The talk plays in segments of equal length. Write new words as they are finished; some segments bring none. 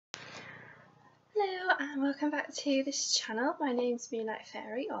Hello and welcome back to this channel. My name's Moonlight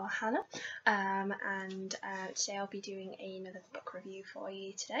Fairy or Hannah, and today I'll be doing another book review for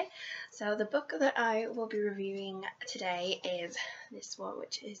you today. So the book that I will be reviewing today is this one,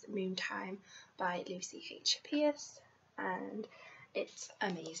 which is Moontime by Lucy H. Pearce, and it's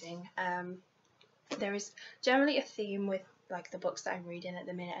amazing. There is generally a theme with the books that I'm reading at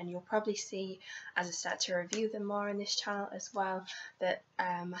the minute, and you'll probably see as I start to review them more in this channel as well that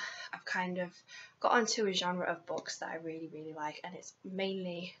I've kind of got onto a genre of books that I really like, and it's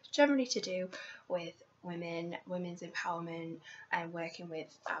mainly generally to do with women's empowerment and working with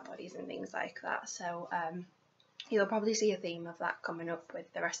our bodies and things like that. So you'll probably see a theme of that coming up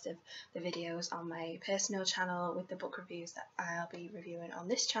with the rest of the videos on my personal channel, with the book reviews that I'll be reviewing on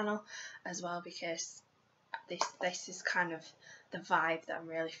this channel as well, because this is kind of the vibe that I'm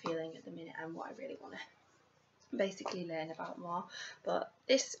really feeling at the minute and what I really want to basically learn about more. But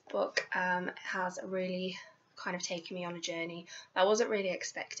this book has really kind of taken me on a journey that I wasn't really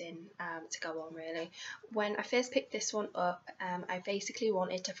expecting to go on really. When I first picked this one up, I basically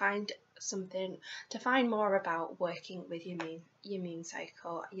wanted to find more about working with your moon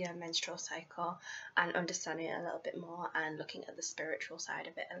cycle, your menstrual cycle, and understanding it a little bit more and looking at the spiritual side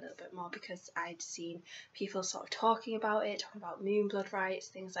of it a little bit more, because I'd seen people sort of talking about moon blood rights,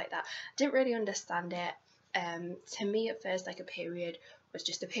 things like that. I didn't really understand it. To me at first, like, a period was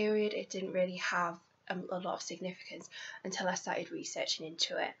just a period. It didn't really have a lot of significance until I started researching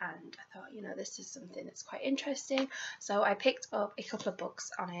into it, and I thought, you know, this is something that's quite interesting. So I picked up a couple of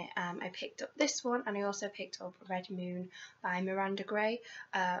books on it. I picked up this one, and I also picked up Red Moon by Miranda Gray.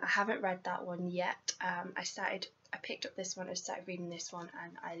 I haven't read that one yet. I picked up this one, I started reading this one,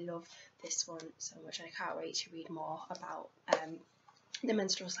 and I love this one so much. I can't wait to read more about the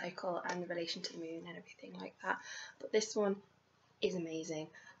menstrual cycle and the relation to the moon and everything like that. But this one is amazing.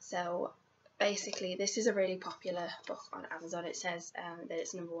 So basically, this is a really popular book on Amazon. It says that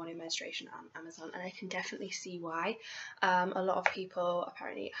it's #1 in menstruation on Amazon, and I can definitely see why. A lot of people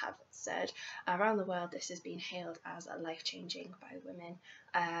apparently have said around the world this has been hailed as life-changing by women,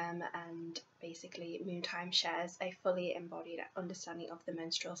 and basically Moontime shares a fully embodied understanding of the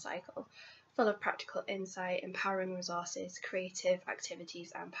menstrual cycle, full of practical insight, empowering resources, creative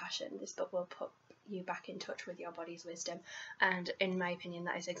activities and passion. This book will put you back in touch with your body's wisdom, and in my opinion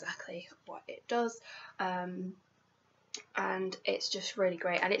that is exactly what it does. And it's just really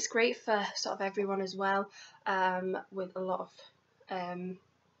great, and it's great for sort of everyone as well, with a lot of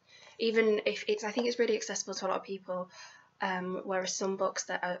even if it's, I think it's really accessible to a lot of people, whereas some books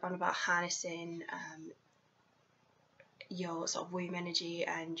that are on about harnessing your sort of womb energy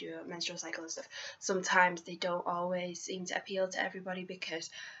and your menstrual cycle and stuff, sometimes they don't always seem to appeal to everybody, because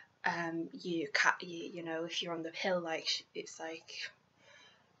you know, if you're on the pill, like, it's like,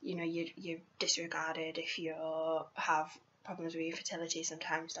 you know, you're disregarded. If you have problems with your fertility,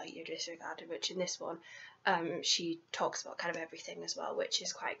 sometimes, like, you're disregarded, which in this one she talks about kind of everything as well, which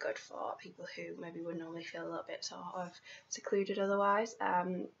is quite good for people who maybe would normally feel a little bit sort of secluded otherwise.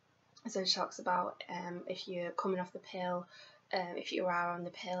 So she talks about if you're coming off the pill, if you are on the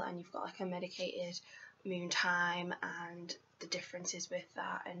pill and you've got like a medicated moon time, and the differences with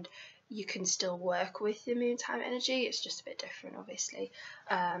that, and you can still work with the moon time energy. It's just a bit different, obviously,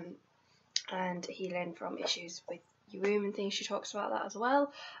 and healing from issues with your womb and things. She talks about that as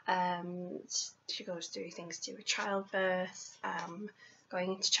well. She goes through things to do with childbirth,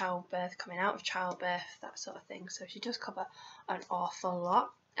 going into childbirth, coming out of childbirth, that sort of thing. So she does cover an awful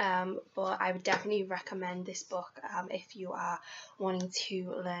lot. But I would definitely recommend this book if you are wanting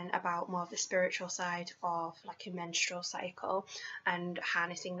to learn about more of the spiritual side of like a menstrual cycle and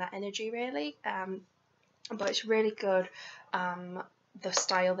harnessing that energy, really. But it's really good. The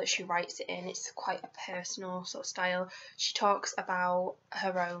style that she writes it in, it's quite a personal sort of style. She talks about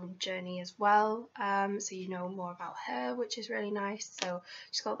her own journey as well, so you know more about her, which is really nice. So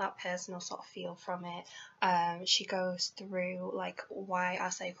she's got that personal sort of feel from it. She goes through like why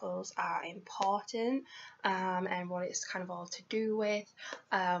our cycles are important, and what it's kind of all to do with,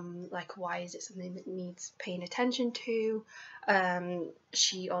 like why is it something that needs paying attention to.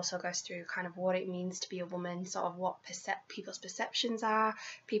 She also goes through kind of what it means to be a woman, sort of what people's perceptions are,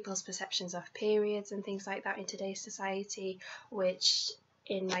 people's perceptions of periods and things like that in today's society, which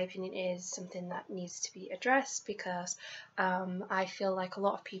in my opinion is something that needs to be addressed, because I feel like a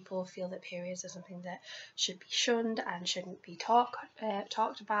lot of people feel that periods are something that should be shunned and shouldn't be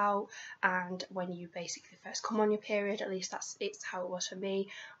talked about. And when you basically first come on your period, at least it's how it was for me.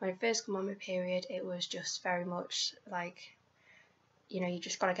 When I first come on my period, it was just very much like, you know, you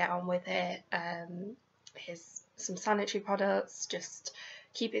just got to get on with it. Here's some sanitary products, just,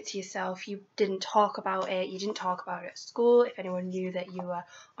 keep it to yourself. You didn't talk about it. You didn't talk about it at school. If anyone knew that you were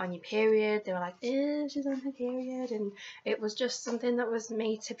on your period, they were like, she's on her period. And it was just something that was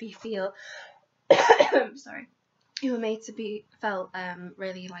made to be sorry. You were made to be felt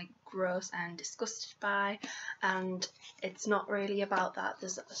really like gross and disgusted by, and it's not really about that.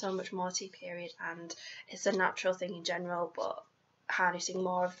 There's so much more to your period, and it's a natural thing in general, but harnessing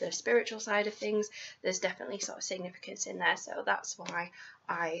more of the spiritual side of things, there's definitely sort of significance in there. So that's why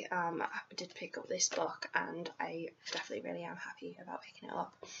I did pick up this book, and I definitely really am happy about picking it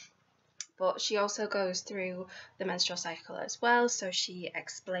up. But she also goes through the menstrual cycle as well, so she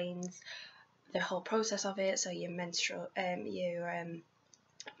explains the whole process of it. So your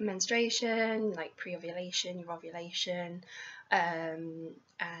menstruation, like pre-ovulation, your ovulation, and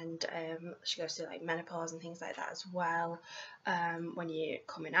she goes through like menopause and things like that as well, when you're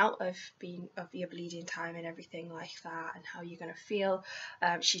coming out of your bleeding time and everything like that, and how you're going to feel.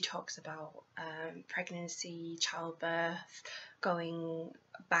 She talks about pregnancy, childbirth, going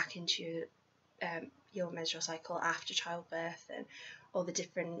back into your menstrual cycle after childbirth, and all the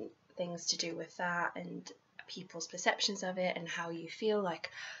different things to do with that, and people's perceptions of it, and how you feel.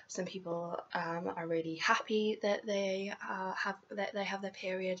 Like some people are really happy that they have their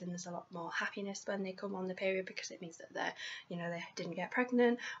period, and there's a lot more happiness when they come on the period because it means that they didn't get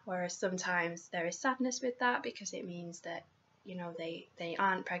pregnant, whereas sometimes there is sadness with that because it means that they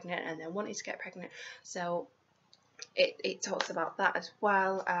aren't pregnant and they're wanting to get pregnant. So it talks about that as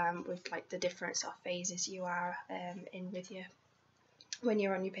well, with like the different sort of phases you are in with when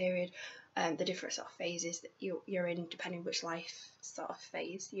you're on your period, the different sort of phases that you're in, depending which life sort of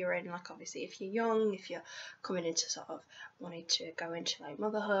phase you're in. Like obviously if you're young, if you're coming into sort of wanting to go into like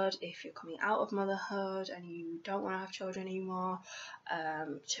motherhood, if you're coming out of motherhood and you don't want to have children anymore,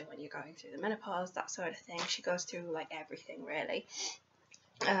 to when you're going through the menopause, that sort of thing. She goes through like everything really.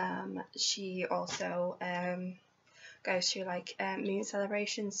 She also goes through like moon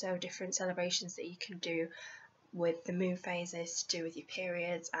celebrations, so different celebrations that you can do with the moon phases to do with your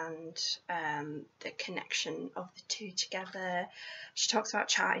periods, and the connection of the two together. She talks about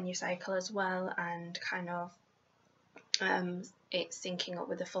charting your cycle as well, and kind of it's syncing up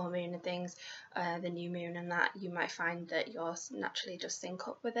with the full moon and things, the new moon and that. You might find that yours naturally just sync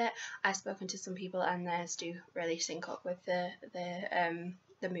up with it. I've spoken to some people and theirs do really sync up with the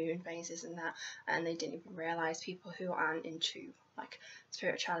moon phases and that, and they didn't even realise. People who aren't into like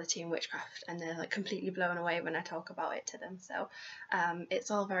spirituality and witchcraft, and they're like completely blown away when I talk about it to them. So it's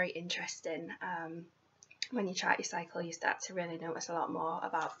all very interesting. When you chart your cycle, you start to really notice a lot more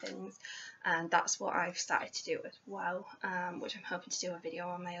about things, and that's what I've started to do as well, which I'm hoping to do a video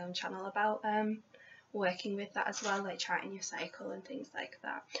on my own channel about, working with that as well, like charting your cycle and things like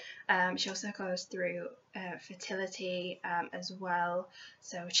that. She also goes through fertility as well,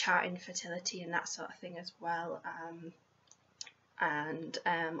 so charting fertility and that sort of thing as well, and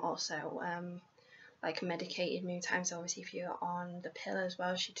also like medicated moon time. So obviously if you're on the pill as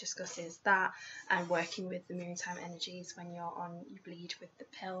well, she discusses that, and working with the moon time energies when you bleed with the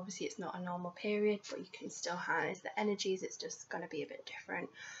pill. Obviously it's not a normal period, but you can still harness the energies. It's just going to be a bit different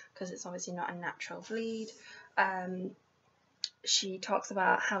because it's obviously not a natural bleed. She talks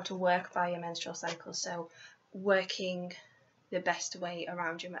about how to work by your menstrual cycle, so working the best way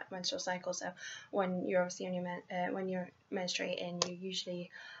around your menstrual cycle. So when you're obviously on your when you're menstruating, you usually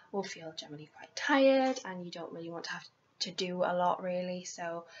will feel generally quite tired, and you don't really want to have to do a lot really.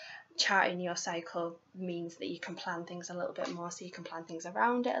 So charting your cycle means that you can plan things a little bit more, so you can plan things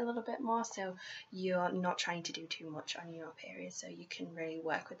around it a little bit more, so you're not trying to do too much on your period, so you can really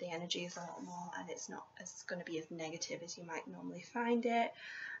work with the energies a lot more, and it's not going to be as negative as you might normally find it.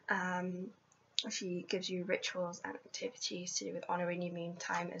 She gives you rituals and activities to do with honouring your moon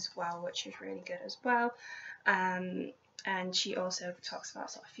time as well, which is really good as well. And she also talks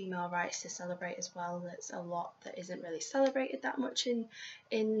about sort of female rights to celebrate as well. That's a lot that isn't really celebrated that much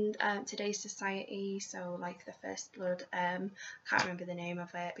in today's society. So like the first blood, can't remember the name of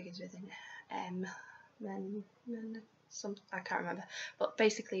it because it was in I can't remember, but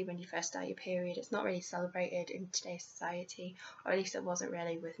basically when you first start your period, it's not really celebrated in today's society, or at least it wasn't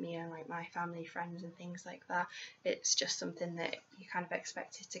really with me and like my family, friends and things like that. It's just something that you kind of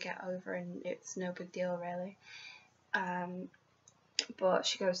expected to get over, and it's no big deal really. But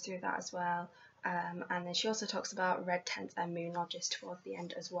she goes through that as well, and then she also talks about red tents and moon lodges towards the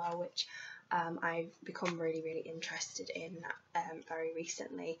end as well, which I've become really interested in very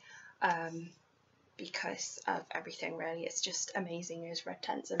recently, because of everything really. It's just amazing, those red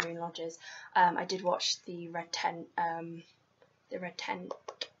tents and moon lodges. I did watch the red tent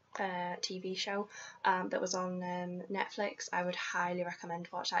TV show that was on Netflix. I would highly recommend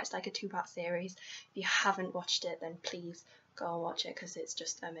watch that. It's like a 2-part series. If you haven't watched it, then please go and watch it because it's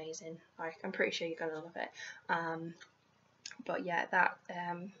just amazing. Like, I'm pretty sure you're gonna love it. But yeah, that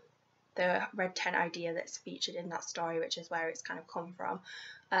the red tent idea that's featured in that story, which is where it's kind of come from.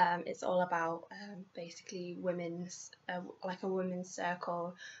 It's all about basically women's like a women's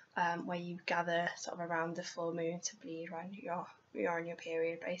circle where you gather sort of around the full moon to bleed when you're on your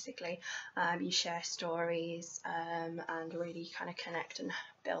period, basically. You share stories and really kind of connect and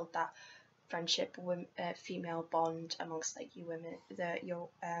build that friendship, female bond amongst like you women, your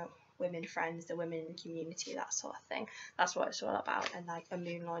women friends, the women in the community, that sort of thing. That's what it's all about. And like a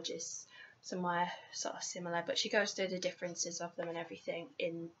moon lodge is somewhere sort of similar, but she goes through the differences of them and everything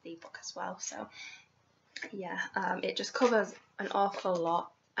in the book as well. So yeah, it just covers an awful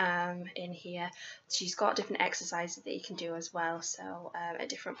lot in here. She's got different exercises that you can do as well, so at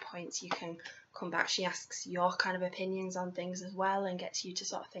different points you can come back. She asks your kind of opinions on things as well and gets you to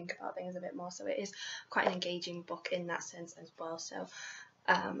sort of think about things a bit more, so it is quite an engaging book in that sense as well. So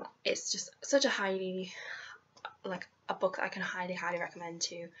it's just such a book that I can highly recommend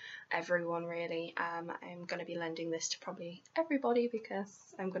to everyone, really. I'm going to be lending this to probably everybody because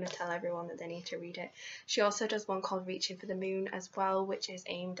I'm going to tell everyone that they need to read it. She also does one called Reaching for the Moon as well, which is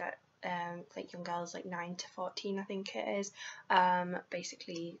aimed at like young girls like 9 to 14, I think it is,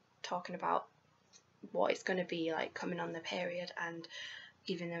 basically talking about what it's going to be like coming on the period and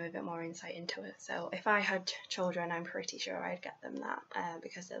giving them a bit more insight into it. So if I had children, I'm pretty sure I'd get them that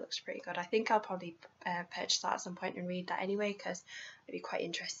because it looks pretty good. I think I'll probably purchase that at some point and read that anyway, because it'd be quite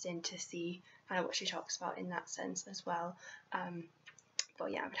interesting to see kind of what she talks about in that sense as well.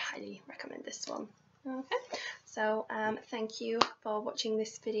 But yeah, I would highly recommend this one. Okay, so thank you for watching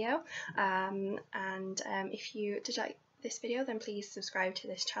this video, and if you did like this video, then please subscribe to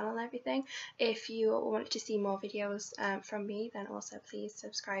this channel and everything. If you want to see more videos from me, then also please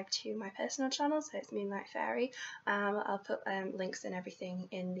subscribe to my personal channel, so it's Moonlight Fairy. I'll put links and everything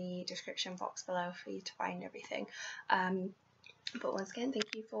in the description box below for you to find everything. But once again,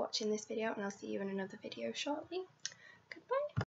 thank you for watching this video, and I'll see you in another video shortly. Goodbye.